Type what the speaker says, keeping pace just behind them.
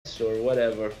or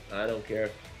whatever. I don't care.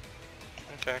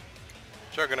 Okay.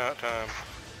 Juggernaut time.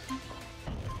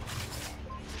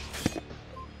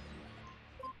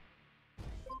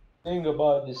 Thing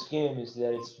about this game is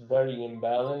that it's very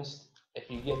imbalanced. If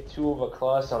you get two of a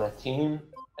class on a team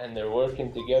and they're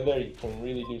working together, you can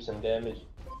really do some damage.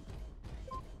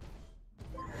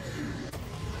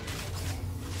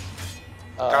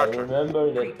 Gotcha.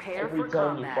 Remember that Prepare every for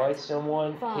time you combat. fight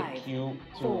someone, 5, hit Q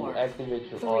to 4, activate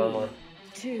your 3, armor.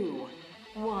 2,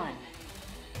 1.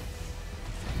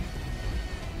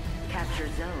 Capture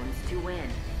zones to win.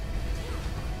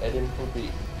 Head in for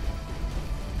B.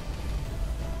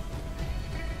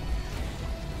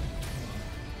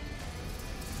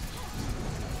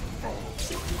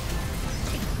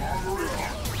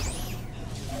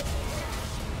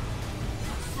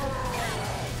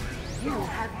 You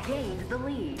have gained the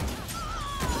lead.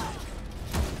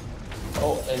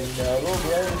 Oh, and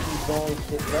Lawbreakers is going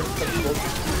to let the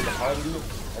focus behind you,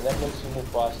 and that makes you move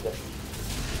faster.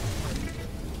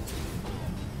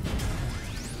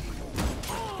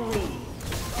 3, 2,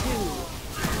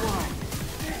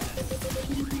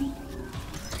 1.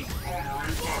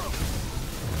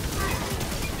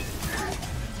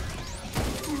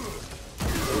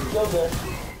 There's go there.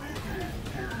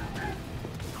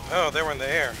 Oh, they were in the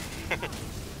air.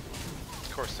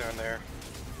 Of course they're in the air.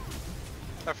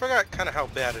 I forgot kind of how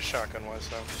bad his shotgun was,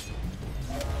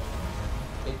 though.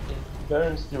 It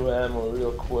burns through ammo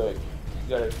real quick. You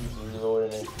gotta keep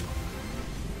reloading it.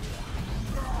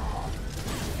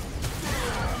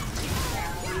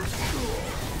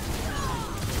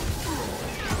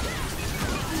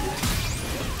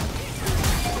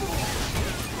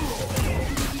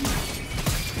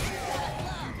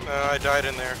 I died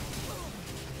in there.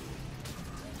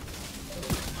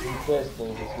 I'm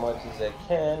testing as much as I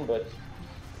can, but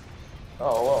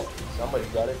oh well, somebody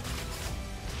got it.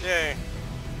 Yay.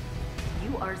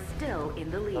 You are still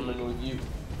in the lead. Coming with you.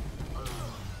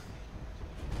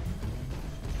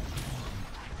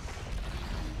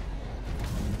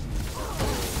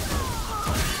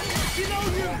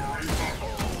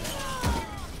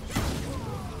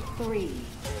 Three,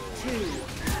 two,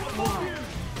 one.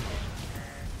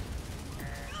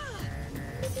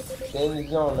 Stay in the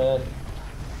zone, man.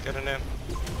 Getting in.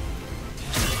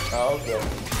 Oh, okay.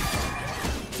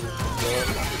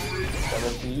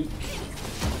 Coming to you.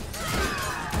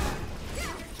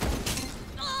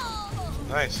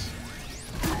 Nice.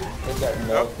 They got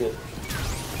melted.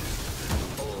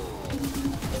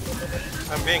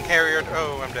 I'm being carried.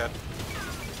 Oh, I'm dead.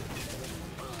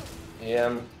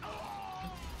 Yeah.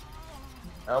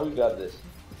 Now we got this.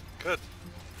 Good.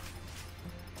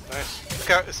 Nice. Look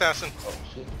out, assassin. Oh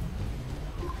shit.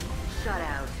 Shut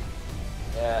out.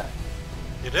 Yeah,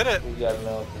 You did it. we got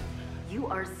melted. You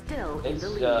are still in It's the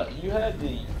lead. you had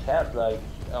the cap like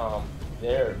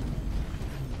there.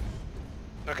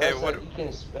 Okay, Plus, what? like, you can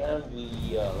spam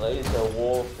the laser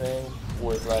wall thing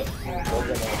with like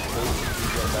juggernaut space. You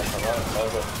get like a lot of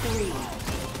cover. 3,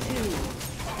 2,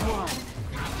 1.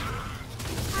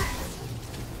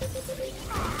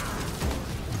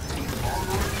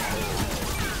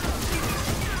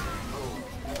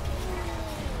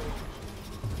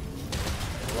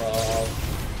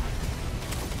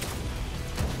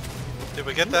 Did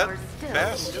we get You that are still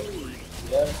fast? in the lead.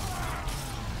 Yep.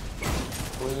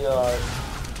 We are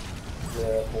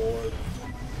the board.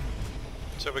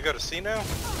 So we go to C now?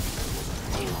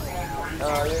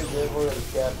 They've already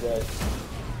capped that.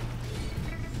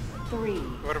 3,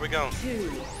 Where are we going? 2,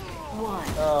 1.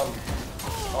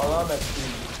 While I'm at C,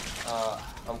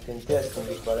 I'm contesting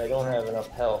it, but I don't have enough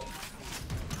health.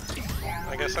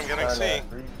 I guess I'm getting C. Trying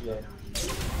to regen.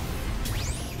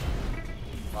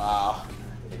 Wow,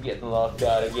 they're getting locked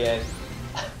out again.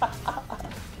 That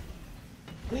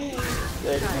game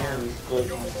is good.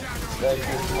 That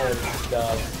just won't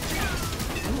stop.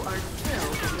 You are still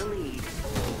in the lead.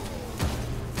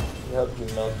 Help you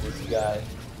melt this guy.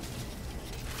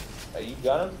 You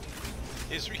got him?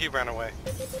 He ran away.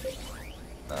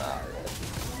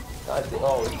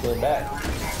 Oh, he came back.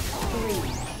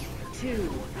 3, 2,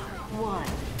 1.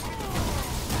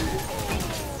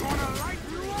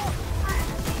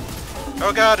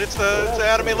 Oh god, it's the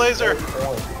enemy laser!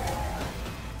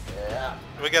 Yeah.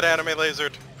 We get enemy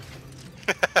lasered.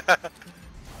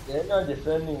 They're not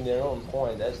defending their own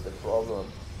point, that's the problem.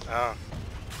 Oh.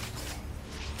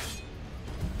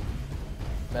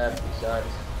 Map design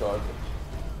is garbage.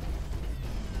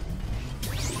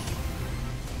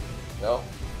 No?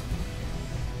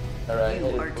 Alright, You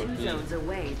are headed for 2 B. zones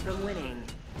away from winning.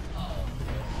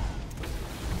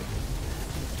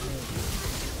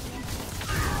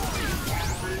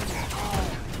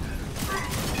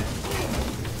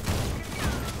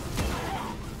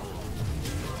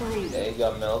 3, Yeah, he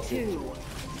got melted. 2,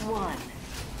 1.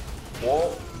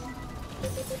 Whoa.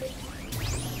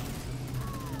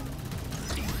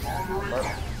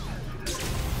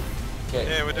 Okay.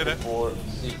 Yeah, we did it. 4,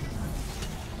 6.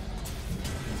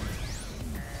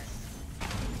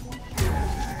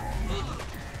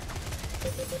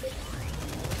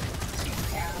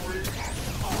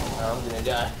 I'm gonna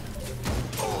die.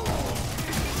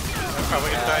 I'm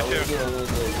probably gonna die we're too. gonna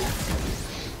lose it.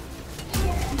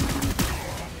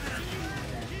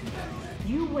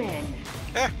 You win.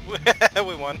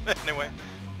 We won anyway.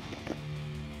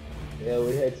 Yeah,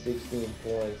 we had 16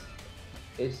 points.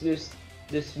 It's just,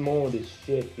 this mode is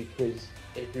shit because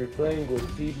if you're playing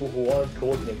with people who aren't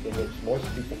coordinating, which most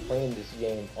people playing this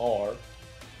game are,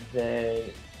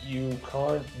 then you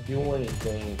can't do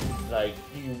anything. Like,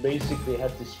 you basically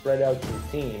have to spread out your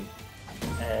team,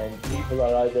 and people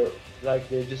are either, like,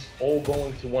 they're just all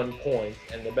going to one point,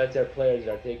 and the better players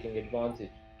are taking advantage.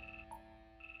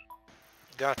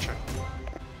 Gotcha.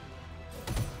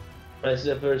 That's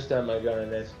the first time I got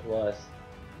an S+.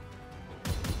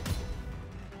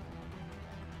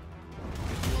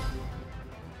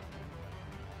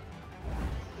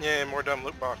 Yeah, more dumb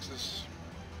loot boxes.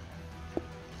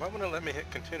 Why wouldn't it let me hit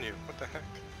continue? What the heck?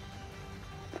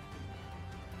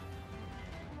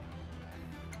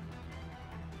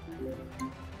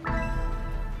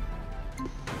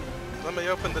 Let me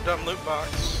open the dumb loot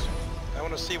box. I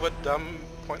want to see what dumb,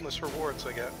 pointless rewards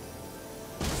I get.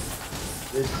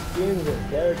 The skins and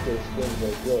character skins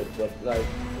are good, but like,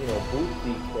 you know, boot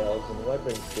decals and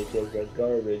weapon stickers are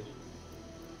garbage.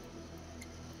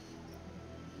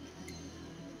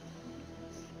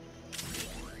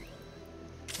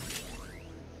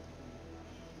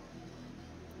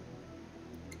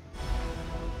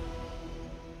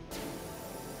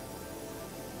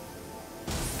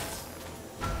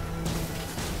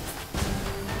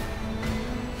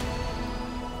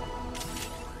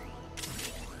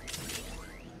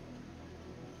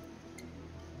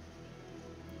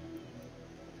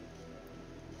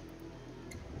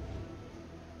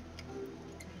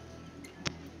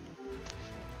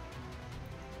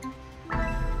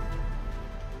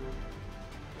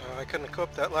 I couldn't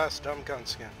equip that last dumb gun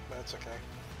skin. That's okay.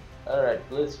 Alright,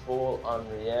 Blitzball on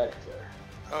Reactor.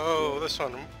 Oh, this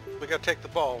one. We gotta take the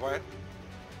ball, right?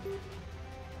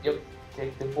 Yep,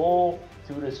 take the ball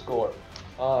to the score.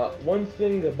 One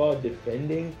thing about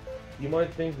defending, you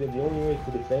might think that the only way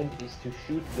to defend is to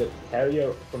shoot the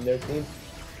carrier from their team.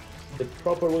 The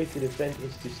proper way to defend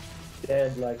is to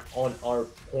stand like on our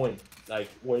point, like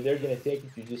where they're gonna take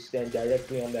it, you just stand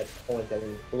directly on that point and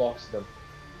it blocks them.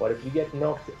 But if you get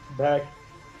knocked back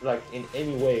like in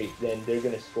any way, then they're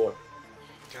gonna score.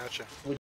 Gotcha.